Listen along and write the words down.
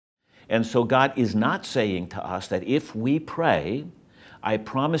And so God is not saying to us that if we pray, I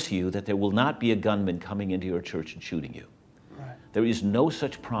promise you that there will not be a gunman coming into your church and shooting you. Right. There is no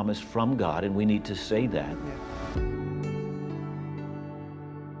such promise from God, and we need to say that. Yeah.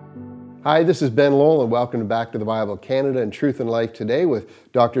 Hi, this is Ben Lowell, and welcome back to the Bible Canada and Truth and Life today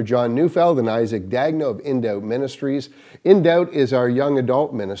with Dr. John Neufeld and Isaac Dagneau of In Doubt Ministries. In Doubt is our young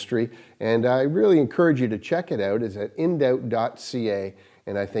adult ministry, and I really encourage you to check it out. It's at indoubt.ca,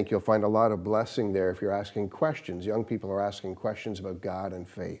 and I think you'll find a lot of blessing there if you're asking questions. Young people are asking questions about God and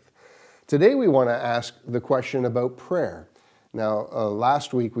faith. Today we want to ask the question about prayer. Now,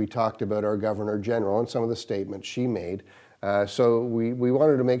 last week we talked about our Governor General and some of the statements she made. So we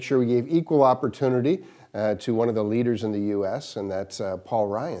wanted to make sure we gave equal opportunity to one of the leaders in the U.S., and that's Paul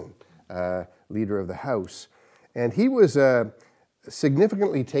Ryan, leader of the House. And he was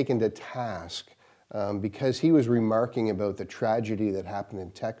significantly taken to task because he was remarking about the tragedy that happened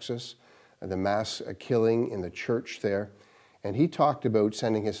in Texas, the mass killing in the church there. And he talked about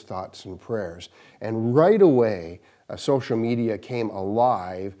sending his thoughts and prayers. And right away, social media came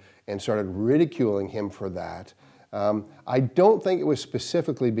alive and started ridiculing him for that. I don't think it was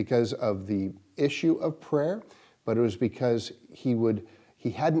specifically because of the issue of prayer, but it was because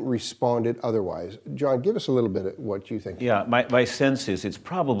he hadn't responded otherwise. John, give us a little bit of what you think. Yeah, my sense is it's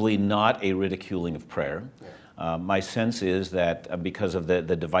probably not a ridiculing of prayer. Yeah. My sense is that because of the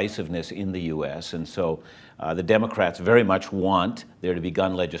divisiveness in the U.S., and so the Democrats very much want there to be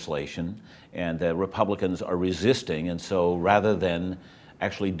gun legislation, and the Republicans are resisting, and so rather than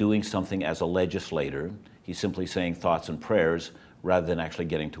actually doing something as a legislator, he's simply saying thoughts and prayers rather than actually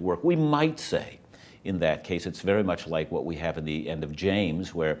getting to work. We might say, in that case, it's very much like what we have in the end of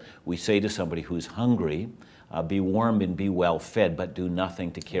James, where we say to somebody who's hungry, be warm and be well fed, but do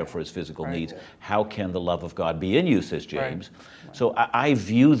nothing to care for his physical needs. How can the love of God be in you, says James. Right. So I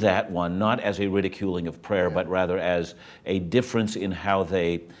view that one not as a ridiculing of prayer, but rather as a difference in how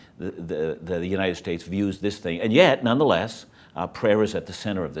the United States views this thing. And yet, nonetheless, prayer is at the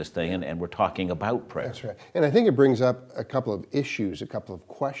center of this thing, and we're talking about prayer. That's right. And I think it brings up a couple of issues, a couple of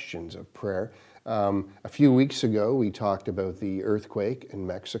questions of prayer. A few weeks ago, we talked about the earthquake in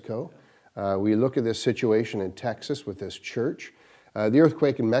Mexico. We look at this situation in Texas with this church. The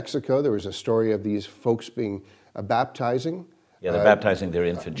earthquake in Mexico, there was a story of these folks being baptizing. Yeah, they're baptizing their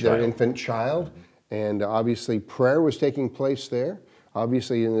infant child. Their infant child. And obviously prayer was taking place there.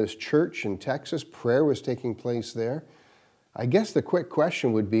 Obviously in this church in Texas, prayer was taking place there. I guess the quick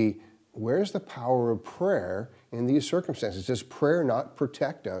question would be, where's the power of prayer in these circumstances? Does prayer not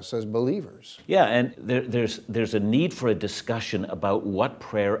protect us as believers? Yeah, and there's a need for a discussion about what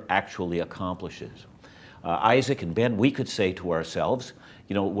prayer actually accomplishes. Isaac and Ben, we could say to ourselves,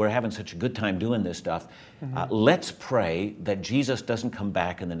 you know, we're having such a good time doing this stuff. Let's pray that Jesus doesn't come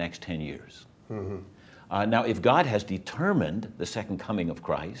back in the next 10 years. Now, if God has determined the second coming of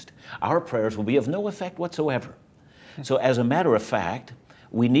Christ, our prayers will be of no effect whatsoever. So as a matter of fact,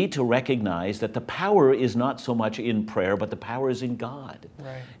 we need to recognize that the power is not so much in prayer, but the power is in God,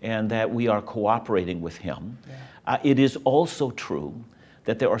 and that we are cooperating with Him. It is also true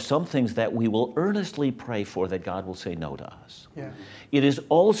that there are some things that we will earnestly pray for that God will say no to us. It is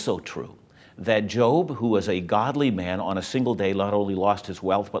also true that Job, who was a godly man, on a single day not only lost his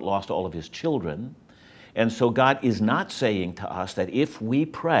wealth, but lost all of his children. And so God is not saying to us that if we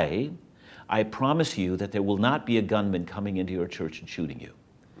pray, I promise you that there will not be a gunman coming into your church and shooting you.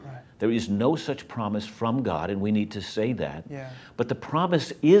 There is no such promise from God, and we need to say that. But the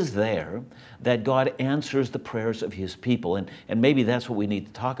promise is there that God answers the prayers of His people, and maybe that's what we need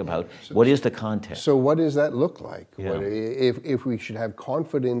to talk about. What is the context? So what does that look like? If we should have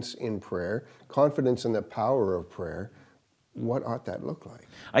confidence in prayer, confidence in the power of prayer, what ought that look like?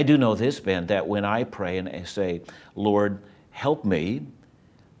 I do know this, Ben, that when I pray and I say, Lord, help me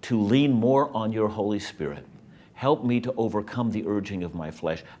to lean more on your Holy Spirit. Help me to overcome the urging of my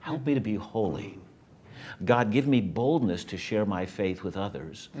flesh. Help me to be holy. God, give me boldness to share my faith with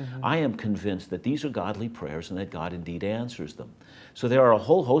others. I am convinced that these are godly prayers and that God indeed answers them. So there are a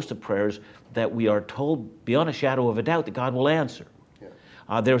whole host of prayers that we are told beyond a shadow of a doubt that God will answer.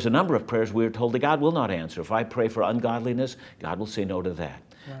 There's a number of prayers we are told that God will not answer. If I pray for ungodliness, God will say no to that.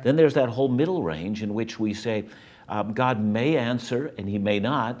 Then there's that whole middle range in which we say, God may answer and He may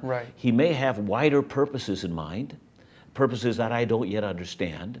not. He may have wider purposes in mind, purposes that I don't yet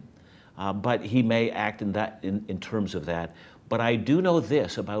understand, but He may act in terms of that. But I do know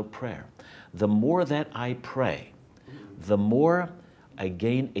this about prayer. The more that I pray, the more I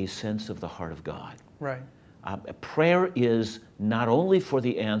gain a sense of the heart of God. Prayer is not only for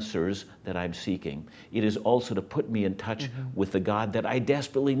the answers that I'm seeking, it is also to put me in touch with the God that I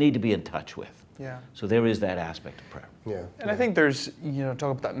desperately need to be in touch with. Yeah. So there is that aspect of prayer. Yeah. And I think there's,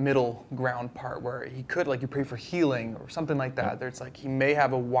 talk about that middle ground part where he could, like you pray for healing or something like that. There's like, he may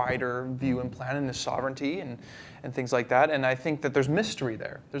have a wider view and plan in his sovereignty and things like that. And I think that there's mystery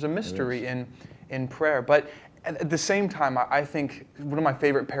there. There's a mystery in prayer. But at the same time, I think one of my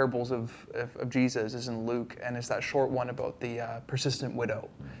favorite parables of Jesus is in Luke, and it's that short one about the persistent widow.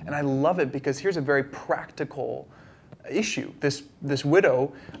 And I love it because here's a very practical issue. This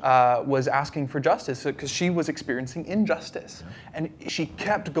widow was asking for justice because she was experiencing injustice, and she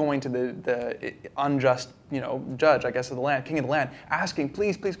kept going to the unjust, judge, I guess, of the land, king of the land, asking,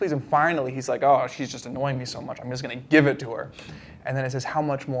 please, please, please. And finally, he's like, oh, she's just annoying me so much. I'm just going to give it to her. And then it says, how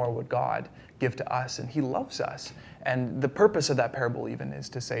much more would God give to us? And he loves us. And the purpose of that parable even is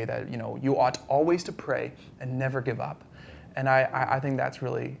to say that, you ought always to pray and never give up. And I think that's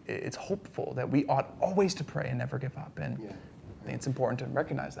really, it's hopeful that we ought always to pray and never give up. And I think it's important to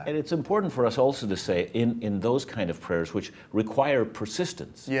recognize that. And it's important for us also to say in those kind of prayers which require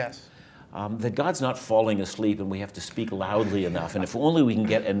persistence. Yes. That God's not falling asleep and we have to speak loudly enough. And if only we can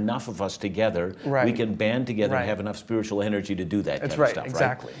get enough of us together, we can band together and have enough spiritual energy to do that kind of stuff.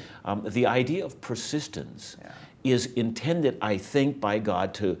 Exactly. The idea of persistence is intended, I think, by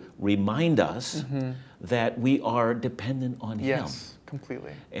God to remind us that we are dependent on Him. Yes,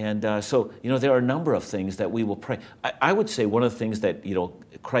 completely. And so, there are a number of things that we will pray. I would say one of the things that,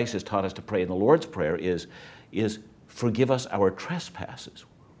 Christ has taught us to pray in the Lord's Prayer is forgive us our trespasses.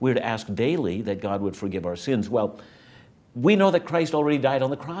 We're to ask daily that God would forgive our sins. Well, we know that Christ already died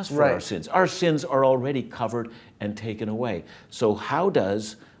on the cross for our sins. Our sins are already covered and taken away. So how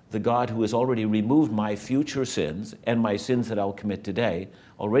does the God who has already removed my future sins and my sins that I'll commit today,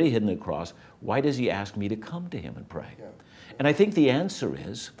 already hidden in the cross, why does He ask me to come to Him and pray? Yeah. And I think the answer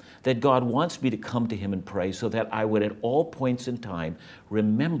is that God wants me to come to Him and pray so that I would at all points in time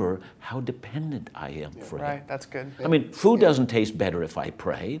remember how dependent I am for Him. Right, that's good. I mean, food doesn't taste better if I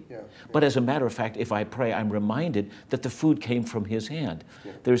pray, but as a matter of fact, if I pray, I'm reminded that the food came from His hand.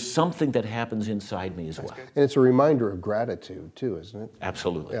 There's something that happens inside me as well. And it's a reminder of gratitude too, isn't it?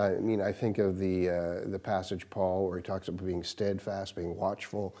 Absolutely. I mean, I think of the passage, Paul, where he talks about being steadfast, being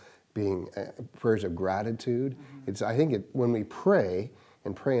watchful, being prayers of gratitude. I think when we pray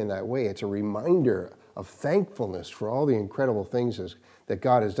and pray in that way, it's a reminder of thankfulness for all the incredible things that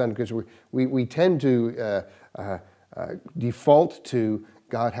God has done, because we tend to default to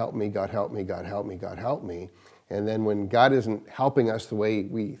God help me, God help me, God help me, God help me. And then when God isn't helping us the way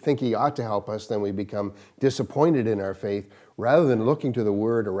we think He ought to help us, then we become disappointed in our faith, rather than looking to the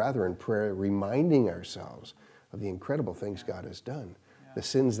Word, or rather in prayer, reminding ourselves of the incredible things God has done, the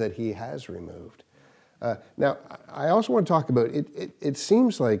sins that He has removed. Now, I also want to talk about, it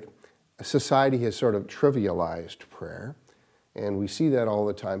seems like society has sort of trivialized prayer, and we see that all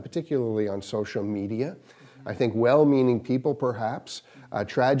the time, particularly on social media. I think well-meaning people, perhaps,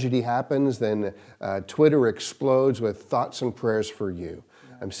 tragedy happens, then Twitter explodes with thoughts and prayers for you.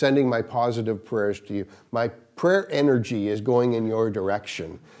 I'm sending my positive prayers to you. My prayer energy is going in your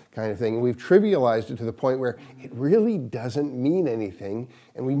direction, kind of thing. And we've trivialized it to the point where it really doesn't mean anything,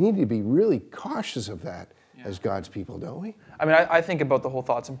 and we need to be really cautious of that as God's people, don't we? I mean, I think about the whole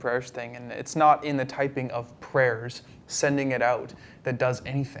thoughts and prayers thing, and it's not in the typing of prayers, sending it out, that does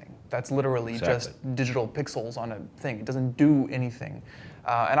anything. That's literally just digital pixels on a thing. It doesn't do anything.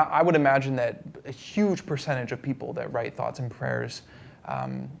 And I would imagine that a huge percentage of people that write thoughts and prayers,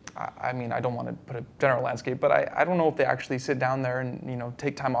 I mean, I don't want to put a general landscape, but I don't know if they actually sit down there and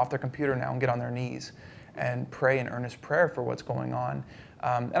take time off their computer now and get on their knees and pray in earnest prayer for what's going on.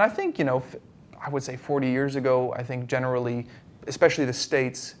 And I think, I would say 40 years ago, I think generally, especially the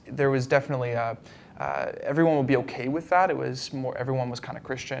States, there was definitely everyone would be okay with that. It was more, everyone was kind of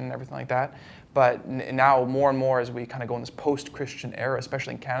Christian, everything like that. But now more and more as we kind of go in this post-Christian era,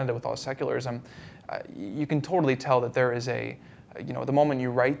 especially in Canada with all secularism, you can totally tell that there is the moment you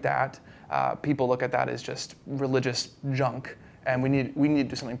write that, people look at that as just religious junk, and we need to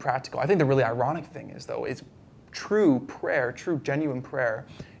do something practical. I think the really ironic thing is, though, is true prayer, true genuine prayer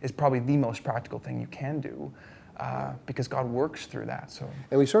is probably the most practical thing you can do, because God works through that. So,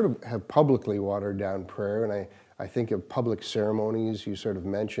 and we sort of have publicly watered down prayer, and I think of public ceremonies you sort of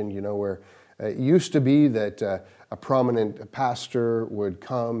mentioned, where it used to be that a prominent pastor would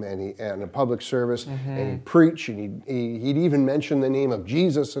come and a public service and he'd preach, and he'd even mention the name of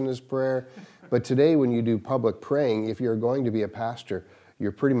Jesus in his prayer. But today, when you do public praying, if you're going to be a pastor,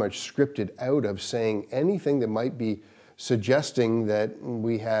 you're pretty much scripted out of saying anything that might be suggesting that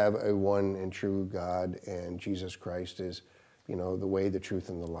we have a one and true God, and Jesus Christ is, the way, the truth,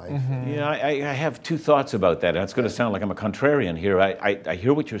 and the life. Mm-hmm. Yeah, I have two thoughts about that. It's going to sound like I'm a contrarian here. I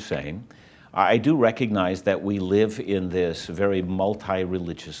hear what you're saying. I do recognize that we live in this very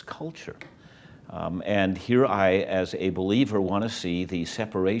multi-religious culture. And here I, as a believer, want to see the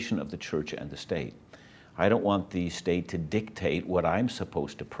separation of the church and the state. I don't want the state to dictate what I'm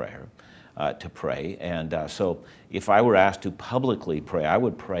supposed to pray. And so if I were asked to publicly pray, I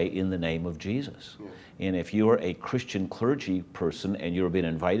would pray in the name of Jesus. Yeah. And if you're a Christian clergy person and you're being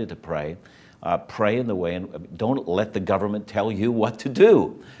invited to pray, pray in the way, and don't let the government tell you what to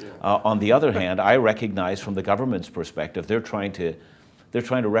do. Yeah. On the other hand, I recognize from the government's perspective, they're trying to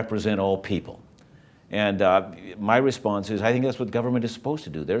represent all people. And my response is, I think that's what government is supposed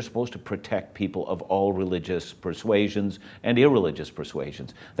to do. They're supposed to protect people of all religious persuasions and irreligious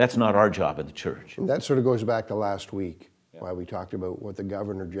persuasions. That's not our job in the church. And that sort of goes back to last week, why we talked about what the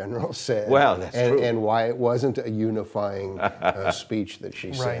Governor General said. Well, that's true. And why it wasn't a unifying speech that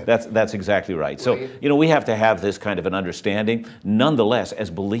she said. That's exactly right. So, we have to have this kind of an understanding. Nonetheless, as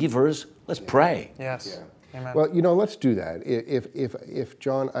believers, let's pray. Yes. Yeah. Amen. Well, let's do that. If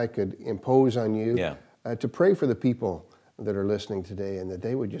John, I could impose on you to pray for the people that are listening today, and that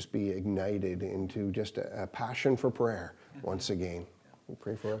they would just be ignited into just a passion for prayer once again. Will you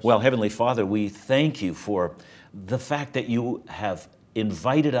pray for us? Well, Heavenly Father, we thank you for the fact that you have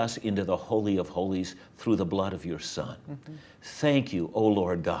invited us into the Holy of Holies through the blood of your Son. Mm-hmm. Thank you, O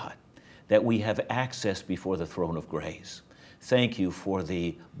Lord God, that we have access before the throne of grace. Thank you for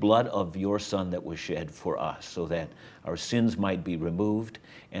the blood of your Son that was shed for us, so that our sins might be removed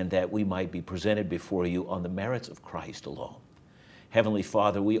and that we might be presented before you on the merits of Christ alone. Heavenly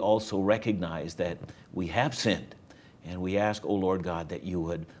Father, we also recognize that we have sinned, and we ask, O Lord God, that you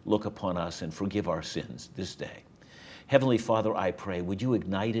would look upon us and forgive our sins this day. Heavenly Father, I pray, would you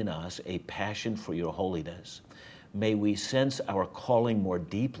ignite in us a passion for your holiness? May we sense our calling more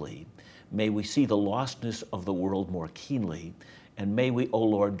deeply. May we see the lostness of the world more keenly, and may we, O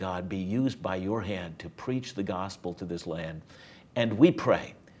Lord God, be used by your hand to preach the gospel to this land. And we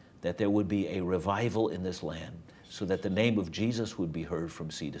pray that there would be a revival in this land, so that the name of Jesus would be heard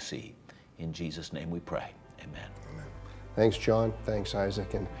from sea to sea. In Jesus' name we pray. Amen. Amen. Thanks, John. Thanks,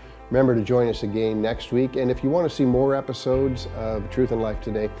 Isaac. And remember to join us again next week. And if you want to see more episodes of Truth and Life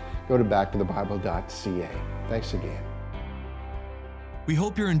Today, go to backtothebible.ca. Thanks again. We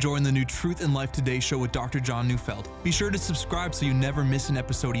hope you're enjoying the new Truth and Life Today show with Dr. John Neufeld. Be sure to subscribe so you never miss an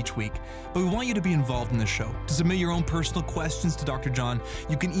episode each week. But we want you to be involved in the show. To submit your own personal questions to Dr. John,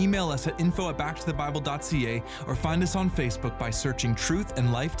 you can email us at info@backtothebible.ca or find us on Facebook by searching Truth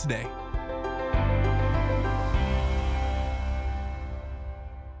and Life Today.